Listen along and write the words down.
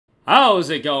How's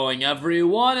it going,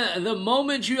 everyone? The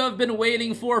moment you have been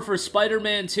waiting for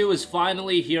Spider-Man 2 is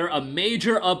finally here. A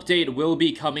major update will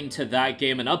be coming to that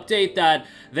game, an update that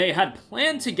they had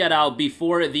planned to get out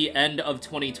before the end of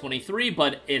 2023,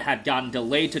 but it had gotten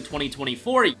delayed to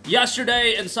 2024.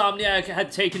 Yesterday, Insomniac had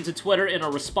taken to Twitter in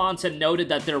a response and noted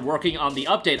that they're working on the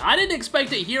update. I didn't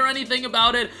expect to hear anything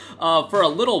about it for a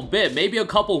little bit, maybe a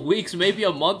couple weeks, maybe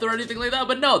a month or anything like that,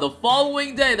 but no, the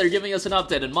following day they're giving us an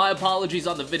update, and my apologies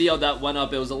on the video that went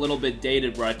up. It was a little bit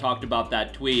dated where I talked about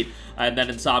that tweet and then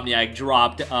Insomniac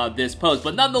dropped this post,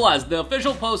 but nonetheless, the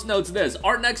official post notes this: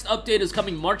 our next update is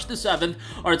coming March the 7th.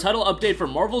 Our title update for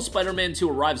Marvel's Spider-Man 2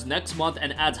 arrives next month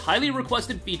and adds highly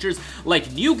requested features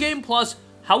like New Game Plus.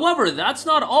 However, that's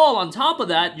not all. On top of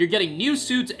that, you're getting new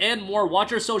suits and more.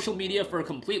 Watch our social media for a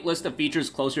complete list of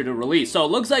features closer to release. So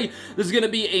it looks like this is going to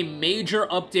be a major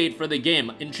update for the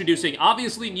game, introducing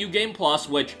obviously New Game Plus,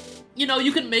 which, you know,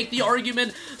 you can make the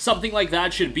argument something like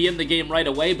that should be in the game right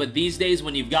away, but these days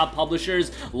when you've got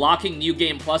publishers locking New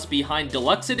Game Plus behind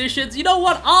deluxe editions, you know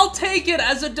what? I'll take it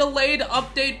as a delayed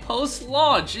update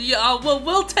post-launch. Yeah,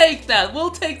 we'll take that.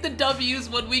 We'll take the W's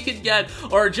when we can get,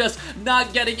 or just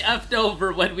not getting effed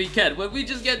over when we can. When we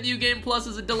just get New Game Plus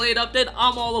as a delayed update,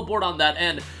 I'm all aboard on that.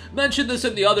 And mentioned this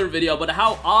in the other video, but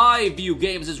how I view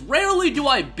games is rarely do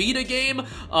I beat a game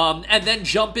and then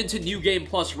jump into New Game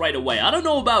Plus right away. I don't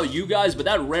know about you guys, but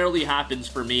that rarely happens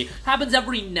for me. Happens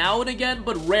every now and again,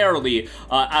 but rarely,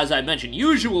 as I mentioned.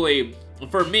 Usually,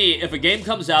 for me, if a game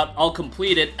comes out, I'll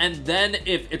complete it, and then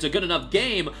if it's a good enough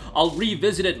game, I'll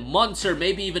revisit it months or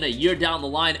maybe even a year down the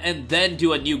line and then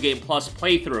do a New Game Plus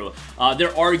playthrough.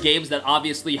 There are games that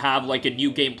obviously have like a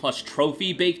New Game Plus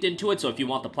trophy baked into it, so if you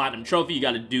want the Platinum Trophy, you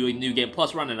gotta do a New Game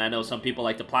Plus run, and I know some people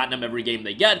like to Platinum every game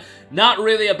they get. Not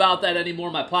really about that anymore.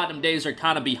 My Platinum days are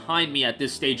kind of behind me at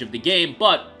this stage of the game,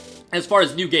 but as far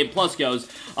as New Game Plus goes,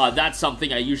 that's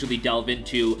something I usually delve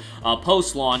into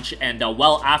post-launch and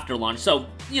well after launch. So,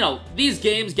 you know, these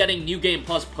games getting New Game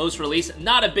Plus post-release,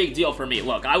 not a big deal for me.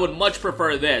 Look, I would much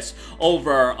prefer this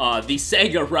over the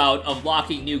Sega route of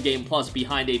locking New Game Plus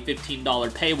behind a $15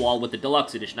 paywall with the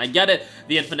Deluxe Edition. I get it,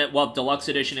 the Infinite Wealth Deluxe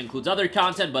Edition includes other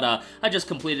content, but I just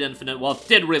completed Infinite Wealth,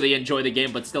 did really enjoy the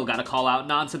game, but still gotta call out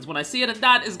nonsense when I see it, and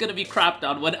that is gonna be crapped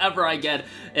on whenever I get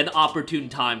an opportune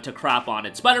time to crap on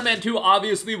it. Spider-Man 2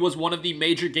 obviously was one of the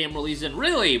major game releases, and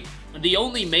really the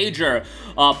only major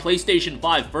PlayStation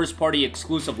 5 first-party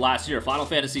exclusive last year. Final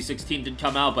Fantasy 16 did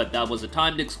come out, but that was a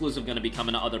timed exclusive, going to be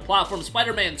coming to other platforms.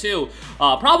 Spider-Man 2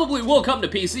 probably will come to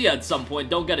PC at some point,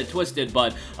 don't get it twisted,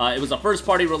 but it was a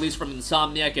first-party release from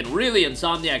Insomniac, and really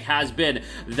Insomniac has been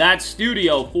that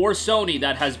studio for Sony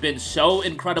that has been so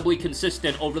incredibly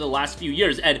consistent over the last few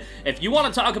years. And if you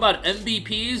want to talk about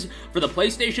MVPs for the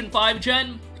PlayStation 5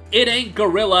 gen, it ain't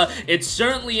Guerrilla, it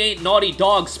certainly ain't Naughty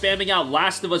Dog spamming out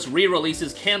Last of Us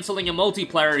re-releases, canceling a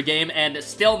multiplayer game, and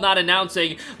still not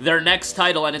announcing their next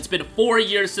title, and it's been 4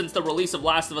 years since the release of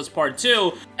Last of Us Part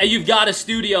 2, and you've got a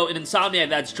studio in Insomniac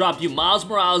that's dropped you Miles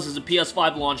Morales as a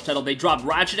PS5 launch title, they dropped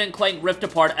Ratchet & Clank Rift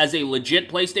Apart as a legit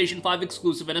PlayStation 5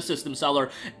 exclusive and a system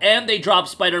seller, and they dropped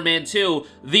Spider-Man 2,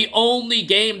 the only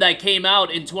game that came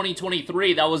out in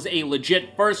 2023 that was a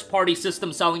legit first-party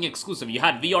system-selling exclusive. You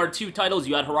had VR2 titles,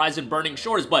 you had Horizon Burning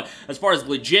Shores, but as far as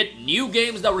legit new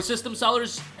games that were system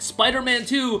sellers, Spider-Man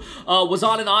 2 was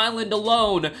on an island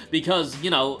alone because, you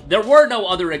know, there were no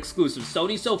other exclusives.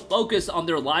 Sony's so focused on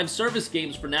their live service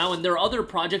games for now, and their other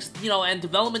projects, you know, and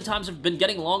development times have been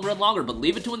getting longer and longer, but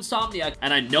leave it to Insomniac,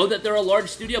 and I know that they're a large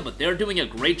studio, but they're doing a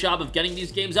great job of getting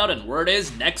these games out, and word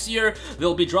is, next year,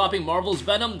 they'll be dropping Marvel's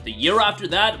Venom, the year after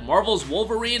that, Marvel's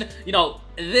Wolverine, you know,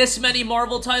 this many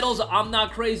Marvel titles, I'm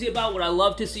not crazy about. Would I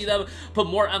love to see them put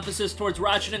more emphasis towards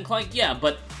Ratchet & Clank? Yeah,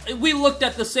 but we looked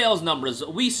at the sales numbers.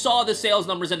 We saw the sales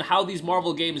numbers and how these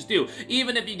Marvel games do.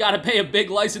 Even if you gotta pay a big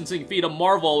licensing fee to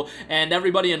Marvel and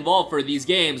everybody involved for these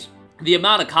games, the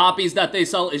amount of copies that they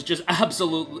sell is just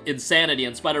absolute insanity,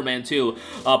 and Spider-Man 2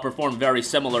 performed very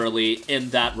similarly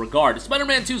in that regard.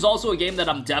 Spider-Man 2 is also a game that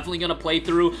I'm definitely going to play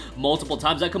through multiple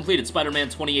times. I completed Spider-Man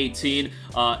 2018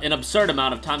 an absurd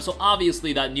amount of time, so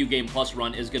obviously that New Game Plus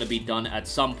run is going to be done at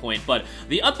some point. But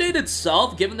the update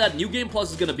itself, given that New Game Plus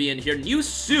is going to be in here, new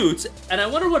suits, and I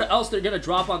wonder what else they're going to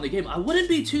drop on the game. I wouldn't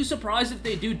be too surprised if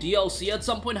they do DLC at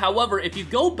some point. However, if you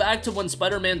go back to when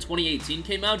Spider-Man 2018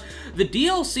 came out, the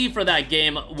DLC for that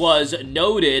game was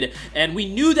noted, and we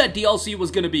knew that DLC was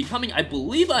going to be coming, I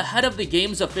believe, ahead of the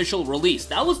game's official release.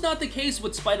 That was not the case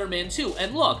with Spider-Man 2,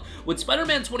 and look, with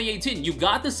Spider-Man 2018, you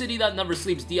got the City That Never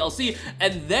Sleeps DLC,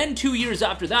 and then 2 years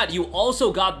after that, you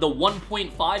also got the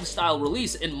 1.5 style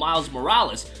release in Miles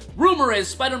Morales. Rumor is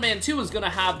Spider-Man 2 is going to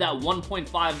have that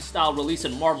 1.5 style release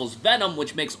in Marvel's Venom,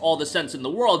 which makes all the sense in the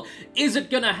world. Is it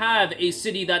going to have a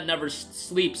City That Never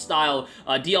Sleeps style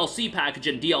DLC package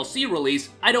and DLC release?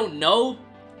 I don't know.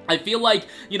 I feel like,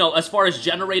 you know, as far as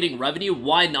generating revenue,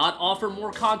 why not offer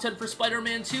more content for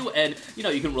Spider-Man 2? And, you know,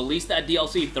 you can release that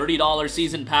DLC, $30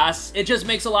 season pass. It just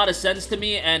makes a lot of sense to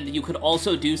me, and you could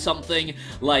also do something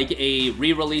like a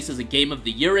re-release as a Game of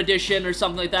the Year edition or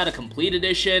something like that, a complete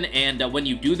edition, and when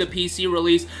you do the PC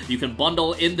release, you can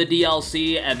bundle in the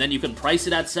DLC, and then you can price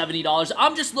it at $70.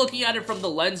 I'm just looking at it from the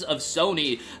lens of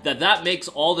Sony, that makes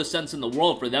all the sense in the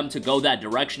world for them to go that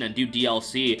direction and do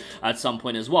DLC at some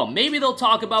point as well. Maybe they'll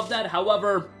talk about that.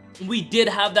 However, we did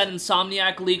have that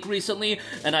Insomniac leak recently,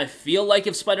 and I feel like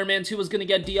if Spider-Man 2 was going to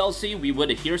get DLC, we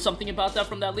would hear something about that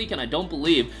from that leak, and I don't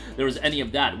believe there was any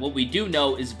of that. What we do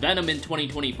know is Venom in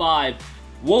 2025,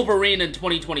 Wolverine in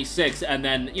 2026, and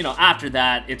then, you know, after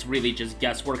that, it's really just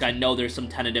guesswork. I know there's some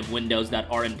tentative windows that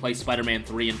are in place. Spider-Man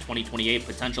 3 in 2028,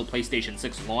 potential PlayStation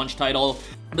 6 launch title,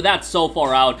 but that's so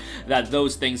far out that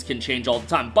those things can change all the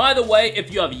time. By the way,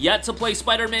 if you have yet to play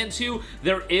Spider-Man 2,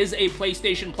 there is a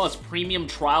PlayStation Plus premium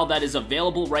trial that is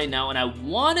available right now, and I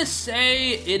want to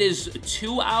say it is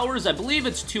 2 hours. I believe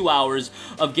it's 2 hours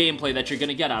of gameplay that you're going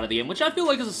to get out of the game, which I feel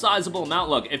like is a sizable amount.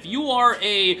 Look, if you are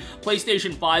a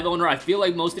PlayStation 5 owner, I feel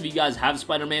like most of you guys have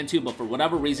Spider-Man 2, but for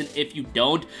whatever reason, if you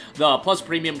don't, the Plus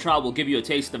Premium trial will give you a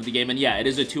taste of the game, and yeah, it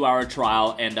is a 2-hour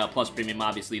trial, and Plus Premium,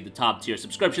 obviously, the top-tier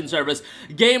subscription service.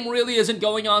 Game really isn't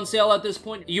going on sale at this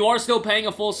point. You are still paying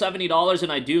a full $70,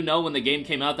 and I do know when the game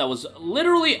came out, that was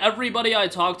literally everybody I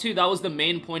talked to, that was the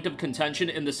main point of contention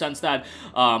in the sense that,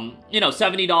 you know,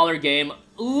 $70 game,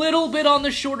 little bit on the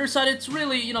shorter side. It's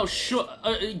really, you know,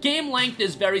 game length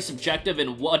is very subjective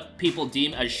in what people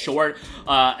deem as short,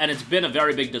 and it's been a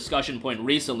very big discussion point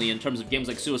recently in terms of games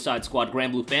like Suicide Squad,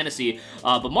 Grand Blue Fantasy,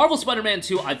 but Marvel Spider-Man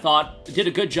 2, I thought, did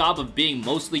a good job of being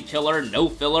mostly killer, no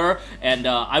filler, and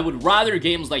I would rather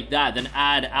games like that than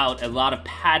add out a lot of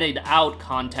padded out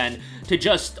content to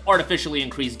just artificially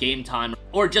increase game time,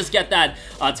 or just get that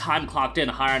time clocked in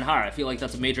higher and higher. I feel like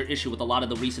that's a major issue with a lot of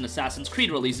the recent Assassin's Creed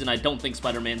releases, and I don't think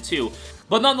Spider-Man 2.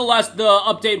 But nonetheless, the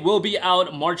update will be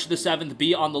out March the 7th.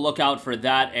 Be on the lookout for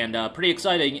that, and pretty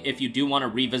exciting if you do want to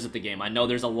revisit the game. I know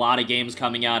there's a lot of games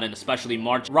coming out, and especially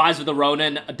March. Rise of the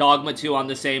Ronin, Dogma 2 on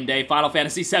the same day, Final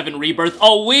Fantasy VII Rebirth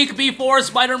a week before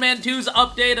Spider-Man 2's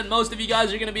update, and most of you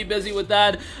guys are going to be busy with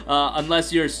that,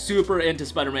 unless you're super into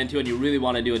Spider-Man 2 and you really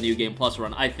want to do a New Game Plus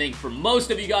run. I think for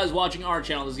most of you guys watching our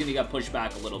channel, this is going to get pushed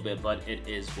back a little bit, but it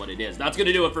is what it is. That's going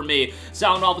to do it for me.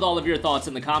 Sound off with all of your thoughts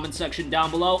in the comments section down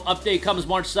below. Update comes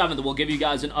March 7th. We'll give you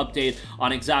guys an update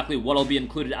on exactly what will be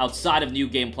included outside of New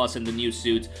Game Plus in the new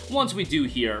suits once we do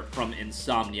hear from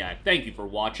Insomniac. Thank you for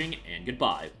watching, and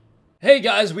goodbye. Hey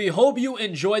guys, we hope you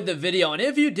enjoyed the video, and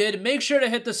if you did, make sure to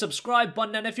hit the subscribe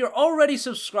button, and if you're already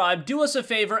subscribed, do us a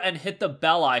favor and hit the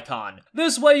bell icon.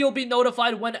 This way you'll be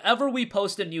notified whenever we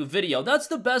post a new video. That's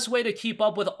the best way to keep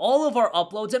up with all of our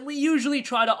uploads, and we usually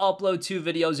try to upload 2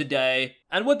 videos a day.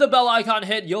 And with the bell icon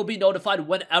hit, you'll be notified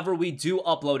whenever we do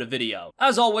upload a video.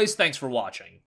 As always, thanks for watching.